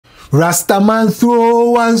Rastaman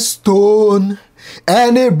throw one stone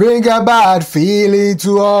and it bring a bad feeling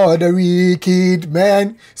to all the wicked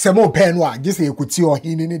men. Samo penwa, just you could see your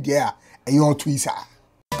hin in there, and your twisa.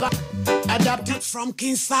 Adopted from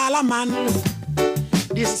King Solomon.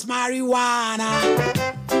 This is marijuana,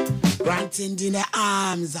 granted in the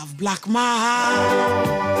arms of black man.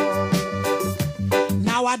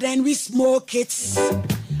 Now then we smoke it,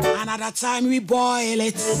 another time we boil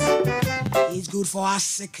it. It's good for our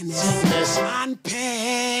sickness and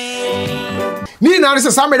pain. Nina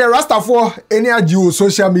is somebody Rasta for any of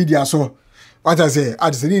social media. So what I say, I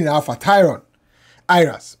just need for Tyron,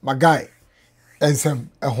 Iras, Magraheb, and some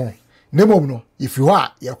home. No, if you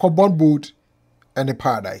are, you're called born boat and the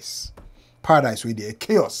paradise. Paradise with the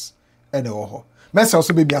chaos and the horror. Mess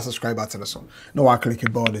also be a subscribe button so. No, I click the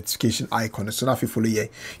notification icon. So now if you follow your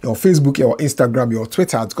Facebook, your Instagram, your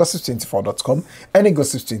Twitter at gossip24.com and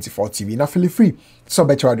gossip24 TV. Now feel free. So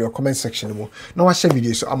better your comment section. Now I share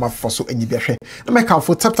videos so I'm a for so any better. Now make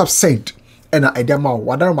for tap send. And I idea ma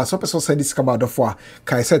wadara ma so person send this come out for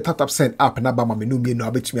can say tap send app na ba ma menu me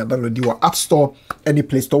no abetumi download the App Store, any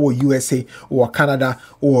Play Store or USA or Canada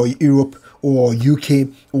or Europe or UK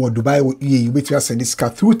or Dubai or EA. You betumi send this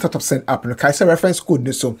card through tap send app. No can say reference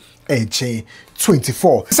code so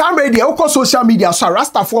H24. Some ready o social media so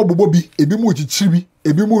Rasta for bobobi ebi mo chichibi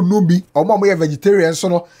ebi mo no bi omo mo vegetarian so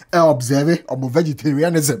no observe omo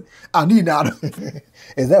vegetarianism ani na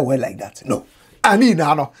is that well like that? No. I need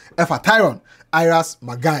now if a Tyron Iras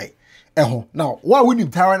Magraheb. Now, why would you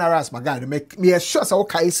Tyron Iras Magraheb? Make me sure so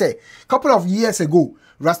okay say couple of years ago,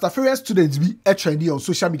 Rastafarian students be trendy on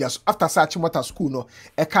social media so after Achimota school no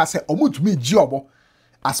e can say omo to me job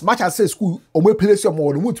as much as say school omo place your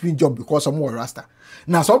more omo to me job because of more Rasta.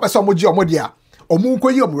 Now some person omo job dia omo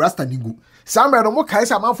nko yi omo Rasta ningu. Some no mo kai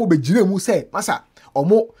say amanfo be gire mu say masa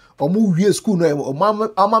omo wie school no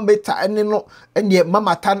omo meta ene no ene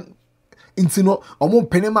mama tan intino omo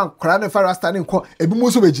penema kwara ne fa Rasta ne nko ebi mo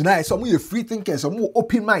so be gina so mo ye free thinkers omo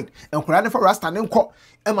open mind en kwara ne fa Rasta ne nko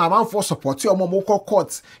e ma manfo support omo mo ko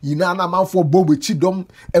court yina na manfo bobo chidom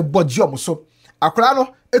e boji omo so akwara no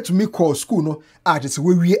etumi call school no a just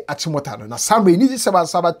we wie Achimota no na samre ni se ba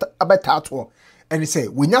abeta to and say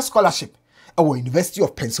we nya scholarship at University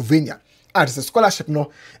of Pennsylvania. And it's a scholarship no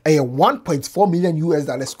a $1.4 million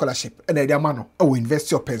US scholarship and a man at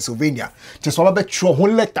University of Pennsylvania. Just all about your whole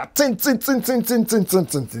letter.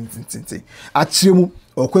 Achimu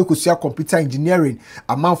or kwekusia computer engineering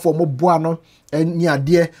a man for mo buano and near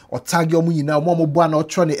dear or tag your money now more buano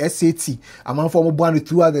trone SAT a man for mo buano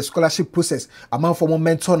throughout the scholarship process a man for more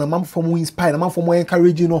mentor a man for more inspire a man for more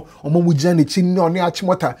encouraging or more journey chin on near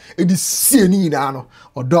Achimota it is seeing no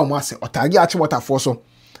or domase or tag Achimota for so.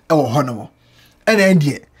 Oh, honour. And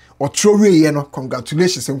then, or throw ye no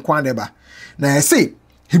congratulations in Kwaneba. Now I say,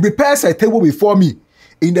 he prepares a table before me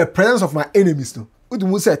in the presence of my enemies. No,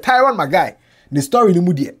 would say Tyron Magraheb, the story in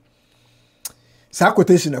the Mudia. Sa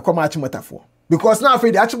quotation a come Achimota for. Because now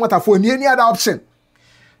afraid the Achimota for any other option.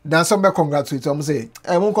 Then somebody congratulate them say,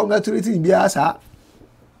 I won't congratulate you, Biasa.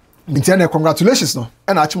 Intend congratulations no.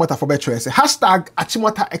 And Achimota for better say hashtag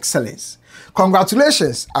Achimota excellence.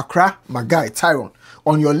 Congratulations, Accra Magraheb Tyron,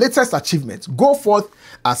 on your latest achievement. Go forth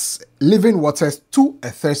as living waters to a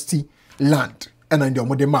thirsty land. And on your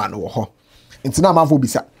mother man or ho. Into now,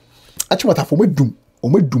 Mavobisa. Achimota for me doom, or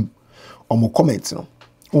more comments no.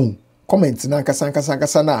 Comments na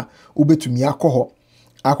kasa na ube to me alcohol.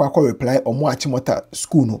 Aqua reply or more Achimota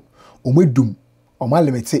school no. Me doom, or my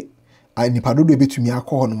limit. I nipa do be to me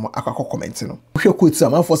alcohol no akwa comment no. Hwe quote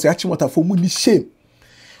some man for say Achimota for mu ni shame.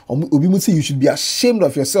 Obi mu say you should be ashamed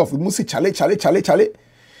of yourself. Obi mu say chale.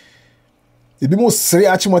 Obi mu say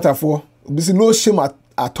Achimota for obi say no shame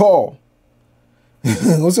at all.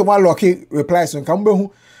 Also one lucky replies on come be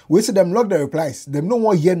we see them lock the replies. Them no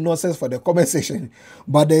one hear nonsense for the comment section,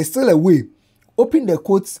 but there is still a way. Open the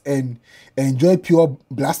quotes and enjoy pure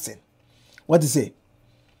blasting. What to say?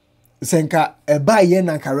 Senka eba ye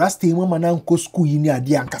na nka Rasta mama na nko school yi ni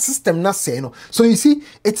ade anka system na say no. So you see,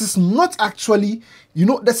 it is not actually, you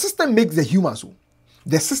know, the system makes the humans.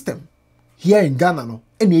 The system here in Ghana no,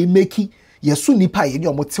 and e make yesu nipa ye ni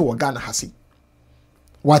omote wo Ghana hase.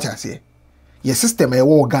 What I say? Your system e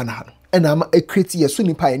wo Ghana no, and am e create yesu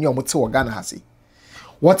nipa ye ni omote wo Ghana hase.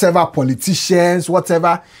 Whatever politicians,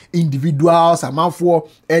 whatever individuals, amanfo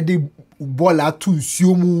e de bola to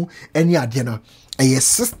nsuomu any ade no. A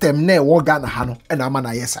system ne wo Ghana ha no na ama na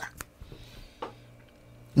yesa.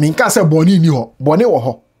 Minka se boni ni ho, boni wo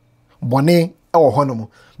ho. Boni e wo ho no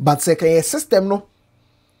mo. But se ka system no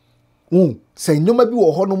se nyoma bi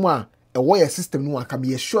wo ho no mo a e wo system no aka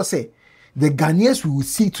be sure say the Ghanaians we will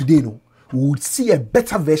see today no we would see a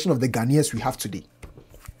better version of the Ghanaians we have today.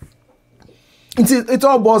 It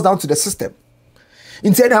all boils down to the system.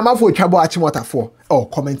 In the amount for trouble Achimota for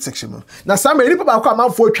comment section. Now some people come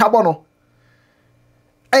out for trouble no.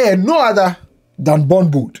 No other than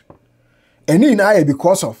Bondwood. And in I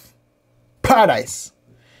because of Paradise,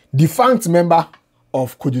 defunct member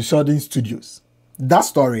of Sheldon Studios. That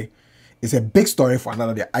story is a big story for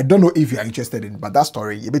another day. I don't know if you are interested in, but that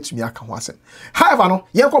story you bet me I can watch it. However, no,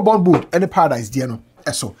 Yanko Bondwood and the Paradise dear no.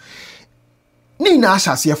 So Nina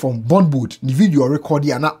Ashas here from Bondwood, the video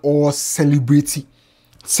recording and all celebrity.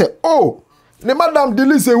 Say, oh, the Madam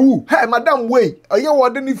Deli say who? Hey, Madam Way, are you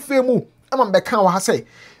ordinary fame? I'm back how I say.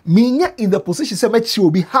 Me in the position say me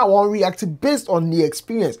will be how I react based on the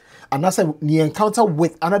experience and that's the encounter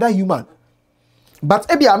with another human. But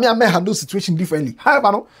maybe I may handle situation differently.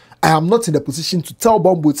 However, no, I am not in the position to tell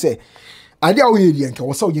Bondwood say, I did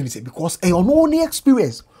what say because I know any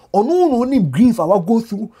experience, or no grief I will go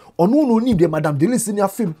through, or no the Madam Deli in your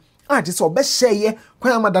film. I just saw best share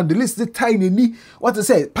when Madam Deli the tiny what to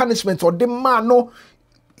say punishment or the man no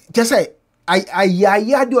just say I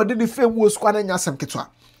do the film was quite a nyasam ketwa.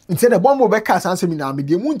 Instead of bombo beka answer me now, me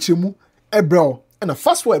de munchemu ebro and a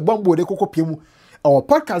fast forward bombo de koko piemu. Our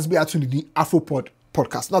podcast be actually the Afropod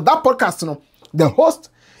podcast. Now that podcast, you know, the host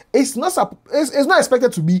is not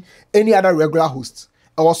expected to be any other regular host.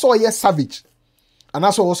 I also a savage, and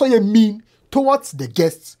also a mean towards the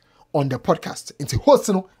guests on the podcast. It's a host,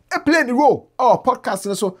 you know, play the role. Our podcast, you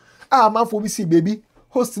know, so man for we see baby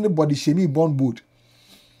hosting the body shaming Bondwood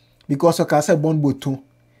because I can say Bondwood too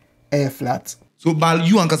flat. So, but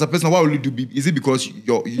you and as a person, what will you do? Is it because you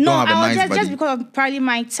don't have a nice body? Just because of probably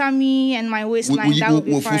my tummy and my waistline, that would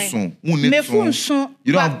be fine.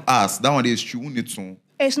 You don't have ass. That one is true.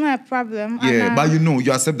 It's not a problem. Yeah, but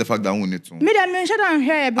you accept the fact that we need to. Me that mention down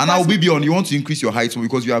here. And I'll be beyond. You want to increase your height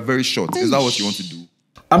because you are very short. Is that what you want to do?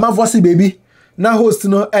 I'm a voicy baby. Now host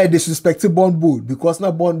no disrespected Bondwood because now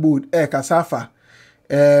Bondwood kasafa.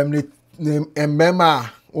 Mema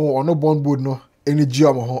or no Bondwood no. Any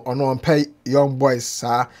job or no pay young boys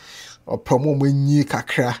or promote me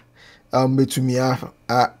kakra to me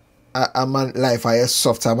a man life I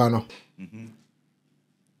soft amano.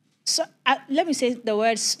 So let me use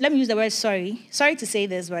the word sorry. Sorry to say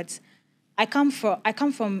this, but I come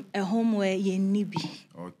from a home where you nibi.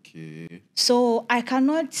 Okay. So I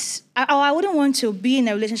cannot I wouldn't want to be in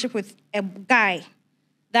a relationship with a guy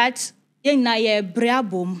that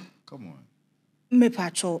brabum. Come on. Me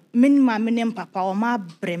pacho, min papa or ma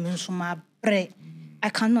bre min suma bre. I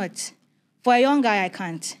cannot. For a young guy, I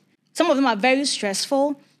can't. Some of them are very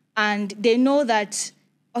stressful, and they know that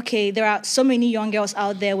okay, there are so many young girls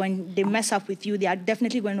out there. When they mess up with you, they are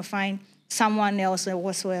definitely going to find someone else or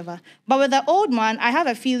whatsoever. But with the old man, I have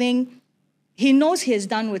a feeling he knows he is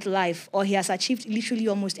done with life, or he has achieved literally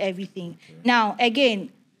almost everything. Okay. Now,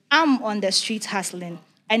 again, I'm on the street hustling.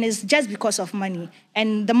 And it's just because of money.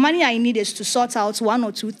 And the money I need is to sort out one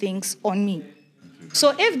or two things on me.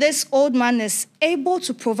 So if this old man is able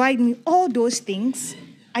to provide me all those things,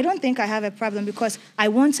 I don't think I have a problem because I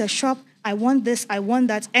want a shop, I want this, I want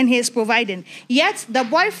that, and he is providing. Yet the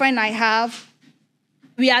boyfriend I have,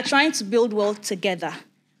 we are trying to build wealth together.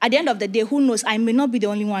 At the end of the day, who knows? I may not be the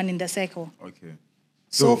only one in the circle. Okay.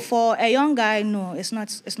 So for a young guy, no, it's not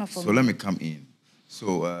for me. So let me come in.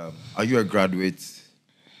 So are you a graduate?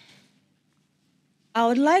 I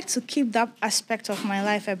would like to keep that aspect of my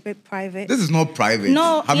life a bit private. This is not private.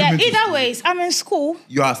 No, either ways, I'm in school.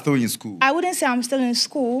 You are still in school? I wouldn't say I'm still in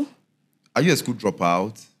school. Are you a school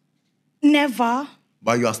dropout? Never.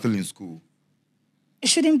 But you are still in school? It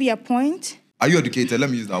shouldn't be a point. Are you educated? Let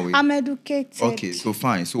me use that way. I'm educated. Okay, so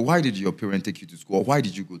fine. So why did your parents take you to school? Or why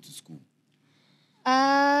did you go to school?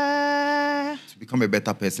 To become a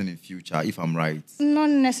better person in future, if I'm right.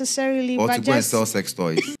 Not necessarily, or but to go and sell sex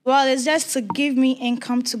toys. Well, it's just to give me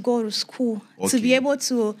income to go to school, to be able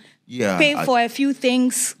to pay for a few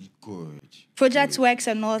things. Good. Project works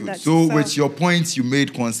and all that. So with your points you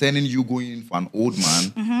made concerning you going for an old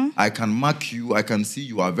man, I can mark you, I can see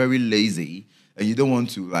you are very lazy and you don't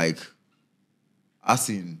want to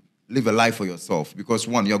live a life for yourself because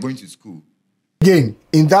one, you're going to school. Again,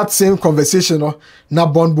 in that same conversation, na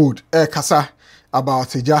Bondwood, kasa about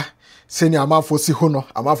eja, seni ama for si hono,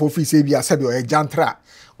 ama for fi sebi asebi o jantra,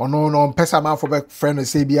 or no pesa ama for be friend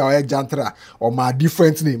sebi o jantra, or my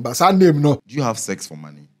different name, but some name no. Do you have sex for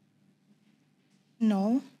money?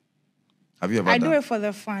 No. Have you ever? I do it for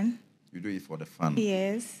the fun. You do it for the fun?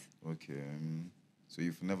 Yes. Okay. So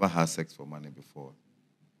you've never had sex for money before?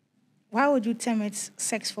 Why would you term it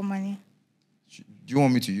sex for money? Do you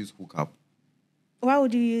want me to use hookup? Why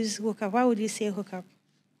would you use hookup? Why would you say hookup?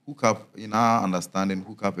 hookup, in our understanding,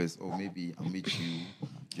 hookup is, oh, maybe I'll meet you,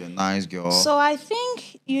 you're a nice girl. So I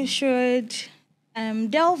think you should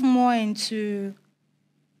delve more into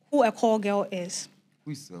who a call girl is.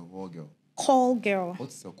 Who is a call girl? Call girl.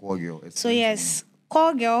 What's a call girl? So yes,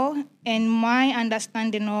 call girl, in my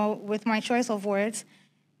understanding or with my choice of words,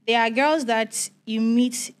 they are girls that you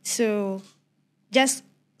meet to just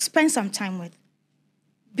spend some time with.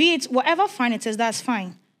 Be it whatever fun it is, that's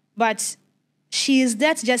fine. But she is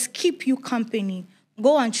there to just keep you company,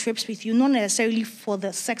 go on trips with you, not necessarily for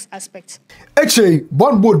the sex aspect. Actually,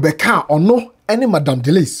 Bonboard Beka or no, any Madame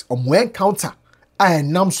Delays or more encounter. I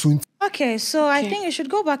am soon. Okay, so I think you should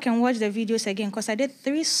go back and watch the videos again because I did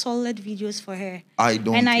 3 solid videos for her. I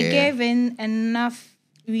don't And care. I gave in enough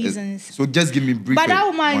reasons. So just give me brief. But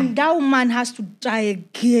that woman has to die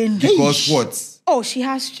again. Because what? Oh, she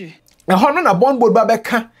has to. Na hono na Bonboard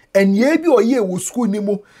Babeka and ye bi or ye wo school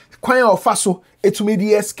nimu kwan of faso etume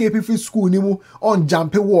di escape from school nimu on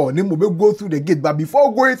jump wall nimu be go through the gate, but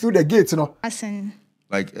before going through the gate, Listen.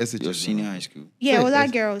 Like SHS. Your senior high school. Yeah, Ola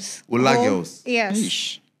girls. Ola Whole- girls. Yes.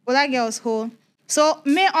 Ish. Ola girls whole. So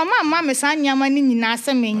me on my mama san nyama ni nyina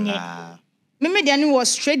se menye. Me the was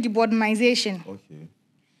straight debordernization. Okay.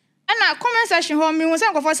 And na comment section home me was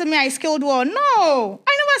say say me I skilled war. No,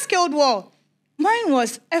 I never skilled war. Mine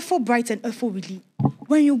was effort bright and effort really.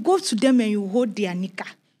 When you go to them and you hold their nika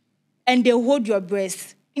and they hold your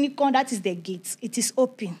breast, that is the gate. It is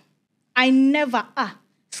open. I never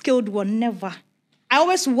skilled one, never. I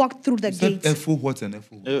always walk through the gate. FO what and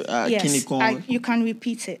FO? Yes, you can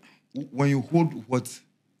repeat it. When you hold what?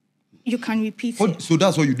 You can repeat it. So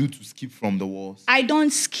that's what you do to skip from the walls? I don't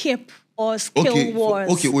skip or skill wars.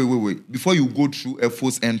 Okay, wait. Before you go through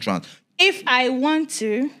FO's entrance. If I want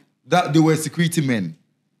to, That they were security men.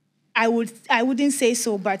 I wouldn't say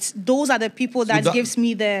so, but those are the people that gives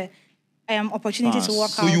me the opportunity to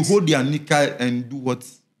walk out. So you hold their nika and do what?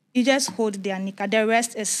 You just hold their nika. The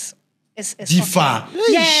rest is Jifa. okay.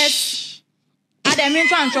 Yes.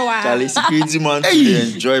 Charlie, security man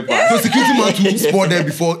to enjoy part. So security man to spot there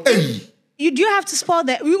before. Hey. You do have to spoil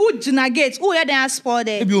that. We would do not get. Oh, yeah, they have spoiled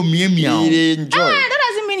there. Maybe you meow. He enjoy. That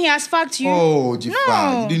doesn't mean he has fucked you. Oh, Jifa.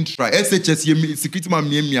 No. You didn't try. SHS, security man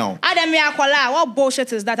meow. What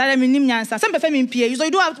bullshit is that? Some people in PA. So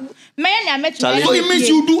you don't have to. I met you. Charlie. So it means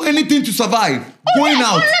you do anything to survive. Going Yes,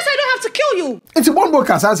 out. unless I don't have to kill you. It's a Bonboard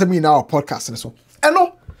cast answer me in our podcast and so. And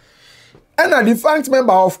no. And a defunct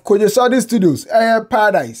member of Kojeshadi Studios,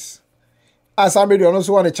 Paradise. As I made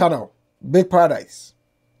also on the channel, Big Paradise.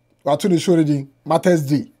 But to the show reading Matters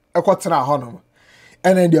D. And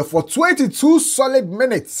then there for 22 solid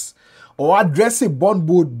minutes or addressing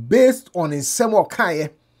Bonboard based on his semo kaya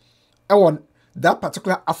on that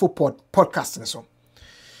particular Afropod podcast and so.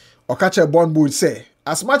 Or catch a Bonboard say,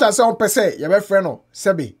 as much as some per se, your friend no,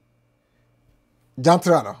 Sebi,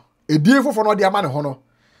 Jantrano, a deal for no diamond honor.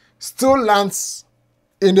 Still lands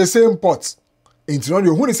in the same pot. Into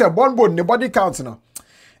you who is a Bonboard in the body count now.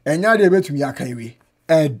 And now they bet me a carry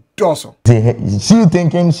a dozen. She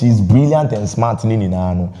thinking she's brilliant and smart, Nini.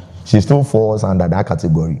 She still falls under that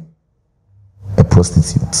category. A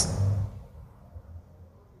prostitute.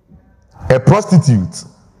 A prostitute.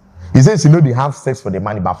 He says, they have sex for the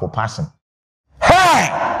money, but for passion. Hey!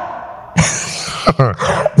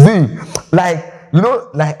 See, like,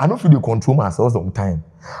 I don't feel to control myself sometimes.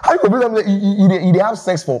 How you they have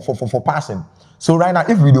sex for passion? So right now,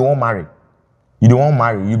 if you don't marry,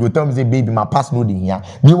 you go tell me, say, baby, my past no here.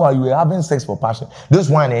 Meanwhile, you were having sex for passion. This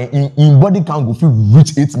one, in body count, go feel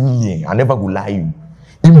reach 8 million. I never go lie you.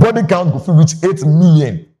 In body count, go feel reach 8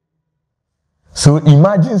 million. So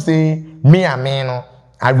imagine, say, me and man,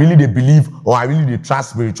 I really they believe, or I really they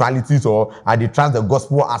trust spiritualities, or I they trust the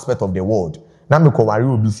gospel aspect of the world. Now me worry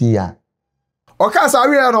will be see ya. Okay, so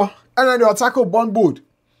we are no, and then you tackle Bonboard.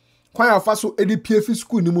 Kwaya faso EDPF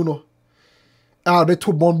school ni mu no. They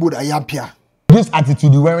to Bonboard ayampia. This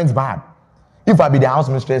attitude you weren't bad. If I be the house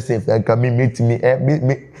mistress, if I come meet me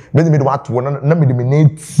what to na me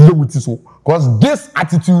dominate you with this. Because this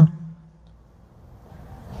attitude,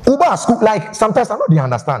 Uber school, like sometimes I don't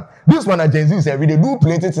understand. This one at Gen Z say we they do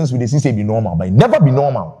plenty things with the say be normal, but it never be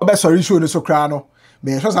normal. Best sorry show no so cry no.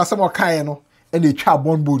 Me just as some kind no. And they try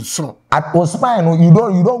Bonboard soon. At your spine, you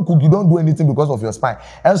don't cook, you don't do anything because of your spine.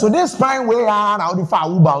 And so this spine where now the far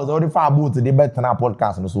Uber, all the far boat, the better than our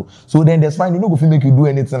podcast and so then the spine, you know, go make you do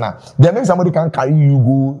anything now. Then maybe somebody can carry you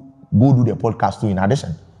go do the podcast too in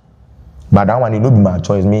addition. But that one, it not be my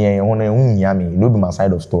choice. Me, it not be my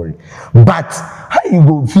side of story. But how you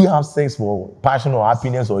go if you have sex for passion or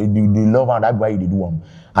happiness or you love and that why you do one.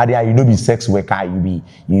 You know be sex worker, you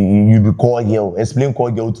be call girl, explain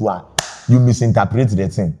call girl to her. you misinterpret the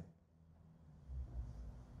thing.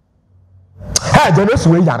 Hey, don't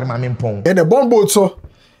know where you are, my pong. In the bond boat, so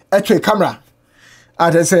actually camera.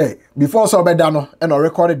 As I say, before so bad dano and I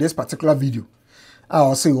recorded this particular video. I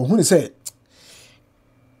will say, who say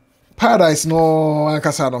Paradise no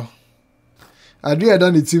Ankasano. I do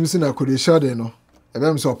done the teams in a could Sheldon no. I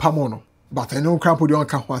am so pamono. But I know cramp with your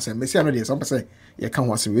can once and Messi no some say you can't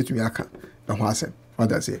once with me aka. No once. What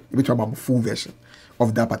does say? Which about full version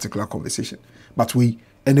of that particular conversation. But we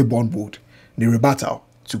any bond board the rebuttal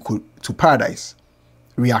to Paradise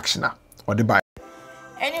reaction or the buy.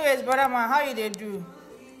 Anyways, brother man, how you they do?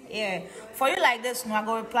 Yeah, for you like this, no, I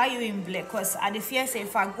go reply you in black, cause I the fear say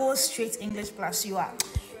if I go straight English plus you are,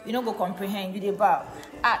 you don't go comprehend you the bar.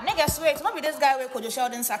 Niggas wait, maybe this guy will call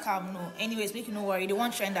Sheldon Sakam no. Anyways, make you no worry, the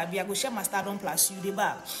one trend that be I go share my stardom plus you the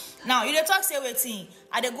bar. Now you the talk say waiting,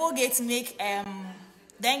 I the go get make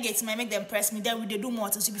then get make them press me, then we they do more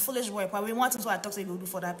things. You be foolish boy, but we want to so I talk say you do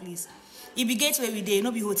for that please. It be gates where we day,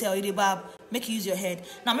 no be hotel, you the bar, make you use your head.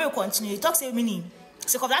 Now me will continue. You talk say mini.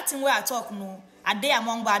 So of that thing where I talk no. A day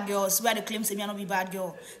among bad girls where the claim say me not be bad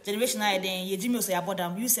girl. Generation I then you dream you say about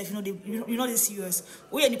them. You say you know this serious.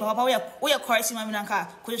 We any papa we are correcting my minanka.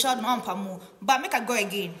 Could you shout on pamo? But make I go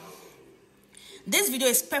again. This video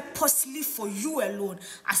is purposely for you alone.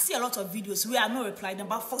 I see a lot of videos where I not reply them,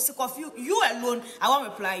 but for sake of you alone, I won't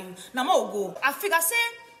reply you. Now more go. I figure say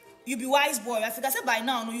you be wise boy. I figure say by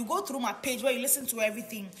now no, you go through my page where you listen to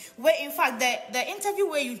everything. Where in fact the interview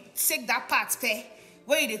where you take that part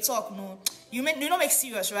where they talk no. You don't make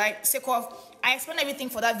serious, right? Sake of I explain everything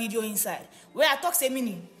for that video inside. Where I talk say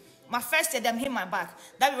mini. My first year them hit my back.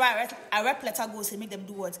 That be why I rep letter go say make them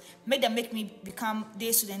do what? Make them make me become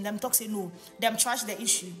day student. Them talk say no. Them trash the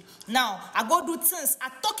issue. Now I go do things. I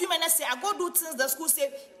talk you man say I go do things the school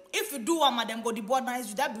say if you do one of them go the board nice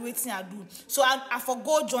you that be waiting I do. So I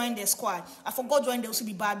forgo join the squad. I forgo join those who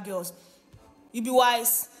be bad girls. You be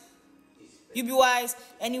wise. You be wise.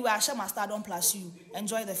 Anyway, I share my stardom plus you.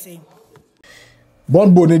 Enjoy the fame.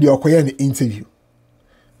 Bonbo need your in the interview.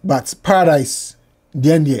 But Paradise,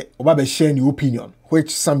 the end here, Obabe sharing your opinion,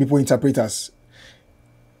 which some people interpret as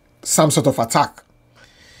some sort of attack.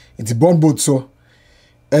 It's Bonbo so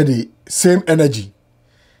the same energy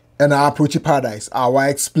and I approach Paradise. I will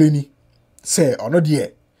explain say or not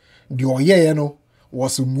yet. The oye you know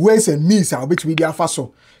was some ways and means I'll bet media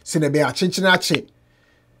faso. Send a chinchinache.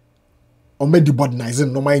 Or made the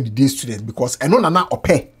modernizing no mind the day students because I know na ope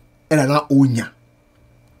and na onya.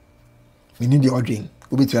 We need the ordering.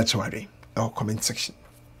 We'll be to our comment section.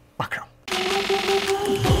 Magraheb.